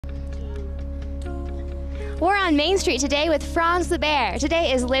We're on Main Street today with Franz the Bear.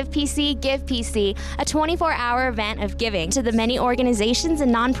 Today is Live PC, Give PC, a 24-hour event of giving to the many organizations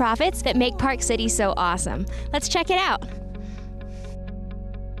and nonprofits that make Park City so awesome. Let's check it out.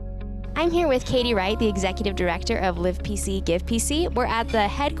 I'm here with Katie Wright, the Executive Director of Live PC, Give PC. We're at the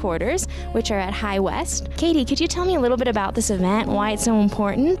headquarters, which are at High West. Katie, could you tell me a little bit about this event, why it's so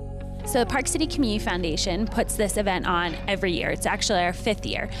important? So the Park City Community Foundation puts this event on every year. It's actually our 5th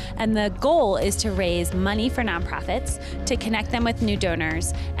year. And the goal is to raise money for nonprofits, to connect them with new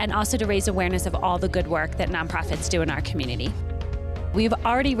donors, and also to raise awareness of all the good work that nonprofits do in our community. We've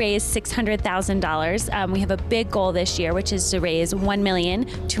already raised $600,000. We have a big goal this year, which is to raise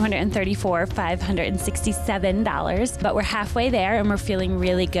 $1,234,567. But we're halfway there, and we're feeling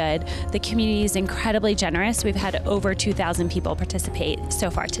really good. The community is incredibly generous. We've had over 2,000 people participate so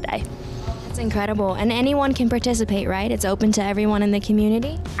far today. That's incredible. And anyone can participate, right? It's open to everyone in the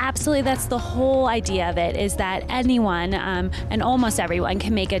community? Absolutely. That's the whole idea of it, is that anyone and almost everyone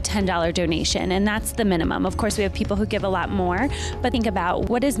can make a $10 donation, and that's the minimum. Of course, we have people who give a lot more, but think about,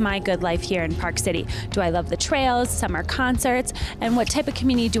 what is my good life here in Park City? Do I love the trails, summer concerts, and what type of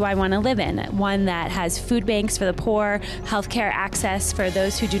community do I want to live in? One that has food banks for the poor, healthcare access for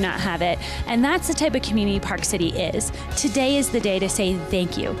those who do not have it, and that's the type of community Park City is. Today is the day to say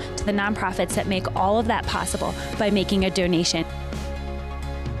thank you to the nonprofits that make all of that possible by making a donation.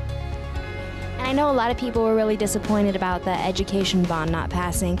 And I know a lot of people were really disappointed about the education bond not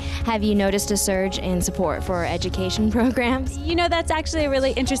passing. Have you noticed a surge in support for education programs? You know, that's actually a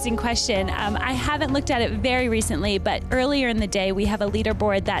really interesting question. I haven't looked at it very recently, but earlier in the day we have a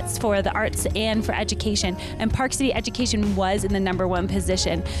leaderboard that's for the arts and for education, and Park City Education was in the #1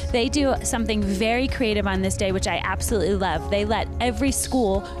 position. They do something very creative on this day, which I absolutely love. They let every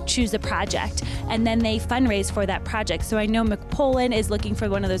school choose a project, and then they fundraise for that project. So I know McPolin is looking for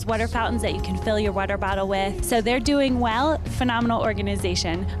one of those water fountains that you can fill your water bottle with. So they're doing well. Phenomenal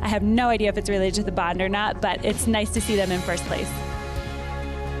organization. I have no idea if it's related to the bond or not, but it's nice to see them in first place.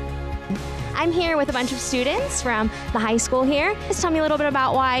 I'm here with a bunch of students from the high school here. Just tell me a little bit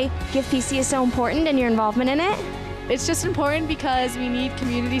about why Give PC is so important and your involvement in it. It's just important because we need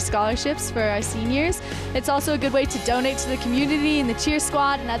community scholarships for our seniors. It's also a good way to donate to the community and the cheer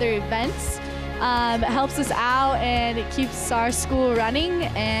squad and other events. It helps us out and it keeps our school running,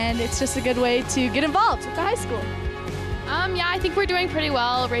 and it's just a good way to get involved with the high school. Yeah, I think we're doing pretty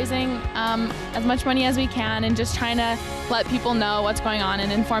well, raising as much money as we can and just trying to let people know what's going on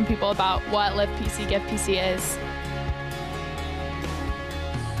and inform people about what Live PC, Give PC is.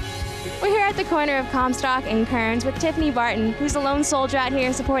 We're here at the corner of Comstock and Kearns with Tiffany Barton, who's a lone soldier out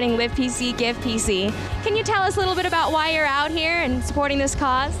here supporting Live PC, Give PC. Can you tell us a little bit about why you're out here and supporting this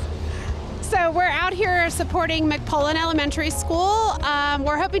cause? So we're out here supporting McPolin Elementary School.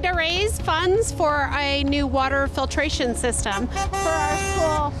 We're hoping to raise funds for a new water filtration system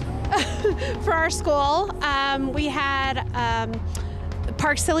for our school. We had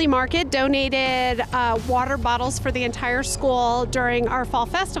Park City Market donated water bottles for the entire school during our fall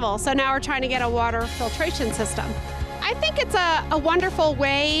festival. So now we're trying to get a water filtration system. I think it's a wonderful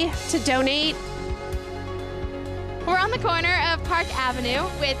way to donate. We're on the corner of Park Avenue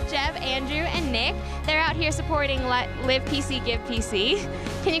with Jeb, Andrew, and Nick. They're out here supporting Live PC, Give PC.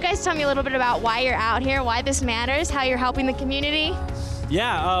 Can you guys tell me a little bit about why you're out here, why this matters, how you're helping the community?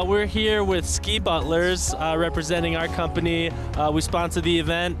 Yeah, we're here with Ski Butlers representing our company. We sponsor the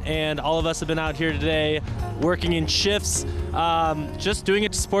event, and all of us have been out here today working in shifts, just doing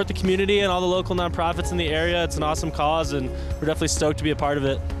it to support the community and all the local nonprofits in the area. It's an awesome cause, and we're definitely stoked to be a part of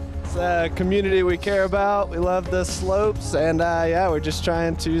it. It's a community we care about. We love the slopes, and yeah, we're just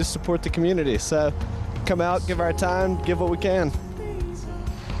trying to support the community. So come out, give our time, give what we can.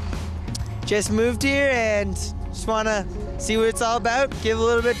 Just moved here and just want to see what it's all about, give a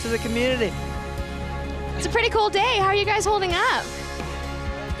little bit to the community. It's a pretty cool day. How are you guys holding up?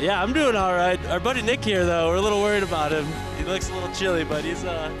 Yeah, I'm doing all right. Our buddy Nick here, though, we're a little worried about him. He looks a little chilly, but he's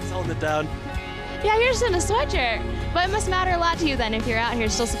holding it down. Yeah, you're just in a sweatshirt. But it must matter a lot to you then if you're out here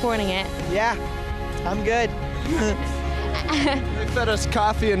still supporting it. Yeah, I'm good. They fed us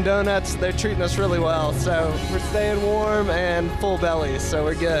coffee and donuts. They're treating us really well. So we're staying warm and full bellies, so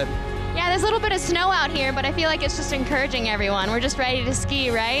we're good. Yeah, there's a little bit of snow out here, but I feel like it's just encouraging everyone. We're just ready to ski,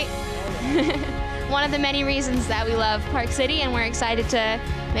 right? One of the many reasons that we love Park City, and we're excited to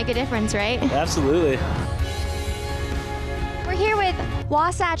make a difference, right? Absolutely. We're here with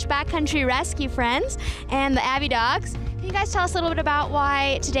Wasatch Backcountry Rescue Friends and the Abbey Dogs. Can you guys tell us a little bit about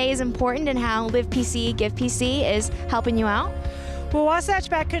why today is important and how Live PC, Give PC is helping you out? Well, Wasatch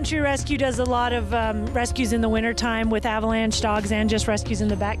Backcountry Rescue does a lot of rescues in the wintertime with avalanche dogs and just rescues in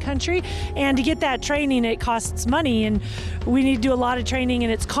the backcountry. And to get that training, it costs money, and we need to do a lot of training,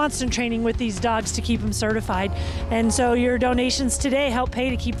 and it's constant training with these dogs to keep them certified. And so your donations today help pay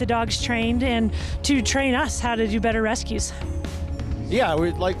to keep the dogs trained and to train us how to do better rescues. Yeah,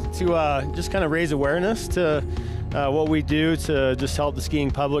 we'd like to just kind of raise awareness to what we do to just help the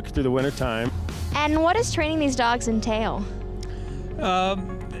skiing public through the wintertime. And what does training these dogs entail?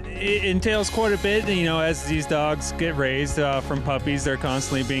 It entails quite a bit, you know, as these dogs get raised from puppies, they're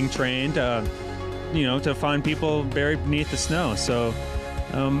constantly being trained, you know, to find people buried beneath the snow. So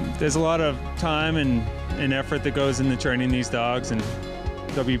there's a lot of time and effort that goes into training these dogs, and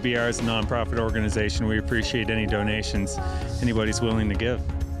WBR is a nonprofit organization. We appreciate any donations anybody's willing to give.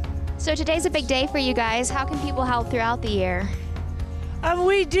 So today's a big day for you guys. How can people help throughout the year?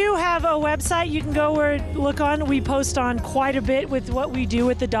 We do have a website you can go look on. We post on quite a bit with what we do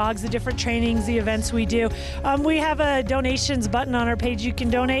with the dogs, the different trainings, the events we do. We have a donations button on our page you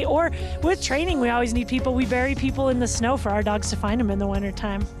can donate, or with training we always need people. We bury people in the snow for our dogs to find them in the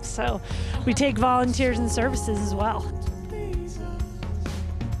wintertime. So we take volunteers and services as well.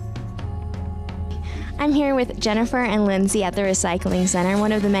 I'm here with Jennifer and Lindsay at the Recycling Center,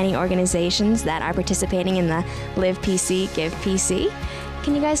 one of the many organizations that are participating in the Live PC, Give PC.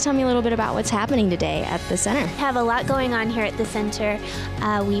 Can you guys tell me a little bit about what's happening today at the center? We have a lot going on here at the center.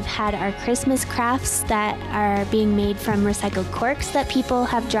 We've had our Christmas crafts that are being made from recycled corks that people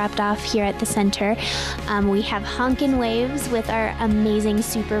have dropped off here at the center. We have honkin' waves with our amazing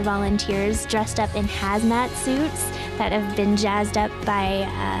super volunteers dressed up in hazmat suits that have been jazzed up by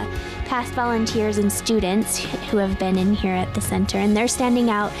past volunteers and students who have been in here at the center, and they're standing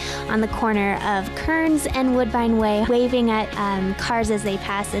out on the corner of Kearns and Woodbine Way, waving at cars as they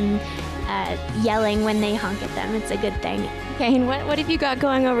pass and yelling when they honk at them. It's a good thing. Okay, and what have you got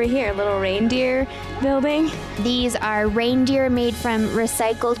going over here? A little reindeer building? These are reindeer made from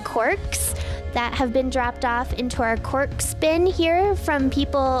recycled corks that have been dropped off into our cork spin here from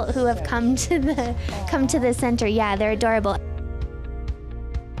people who have come to the center. Yeah, they're adorable.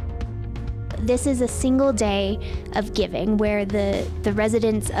 This is a single day of giving where the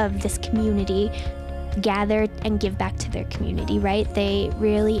residents of this community gather and give back to their community, right? They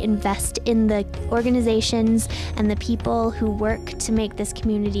really invest in the organizations and the people who work to make this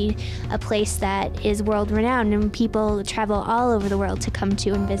community a place that is world-renowned, and people travel all over the world to come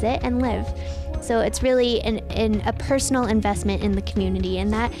to and visit and live. So it's really a personal investment in the community,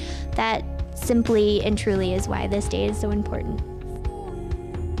 and that simply and truly is why this day is so important.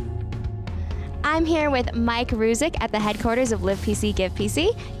 I'm here with Mike Ruzick at the headquarters of Live PC, Give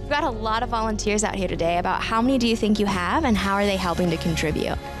PC. You've got a lot of volunteers out here today. About how many do you think you have, and how are they helping to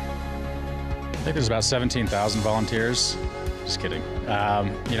contribute? I think there's about 17,000 volunteers. Just kidding.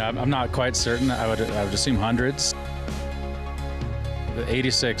 You know, I'm not quite certain. I would assume hundreds. The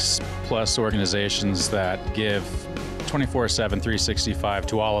 86 plus organizations that give 24/7, 365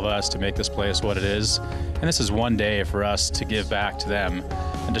 to all of us to make this place what it is. And this is one day for us to give back to them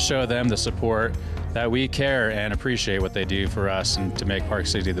and to show them the support that we care and appreciate what they do for us, and to make Park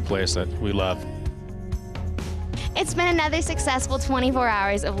City the place that we love. It's been another successful 24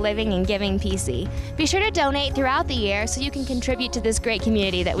 hours of living and giving PC. Be sure to donate throughout the year so you can contribute to this great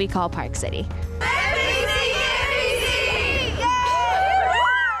community that we call Park City.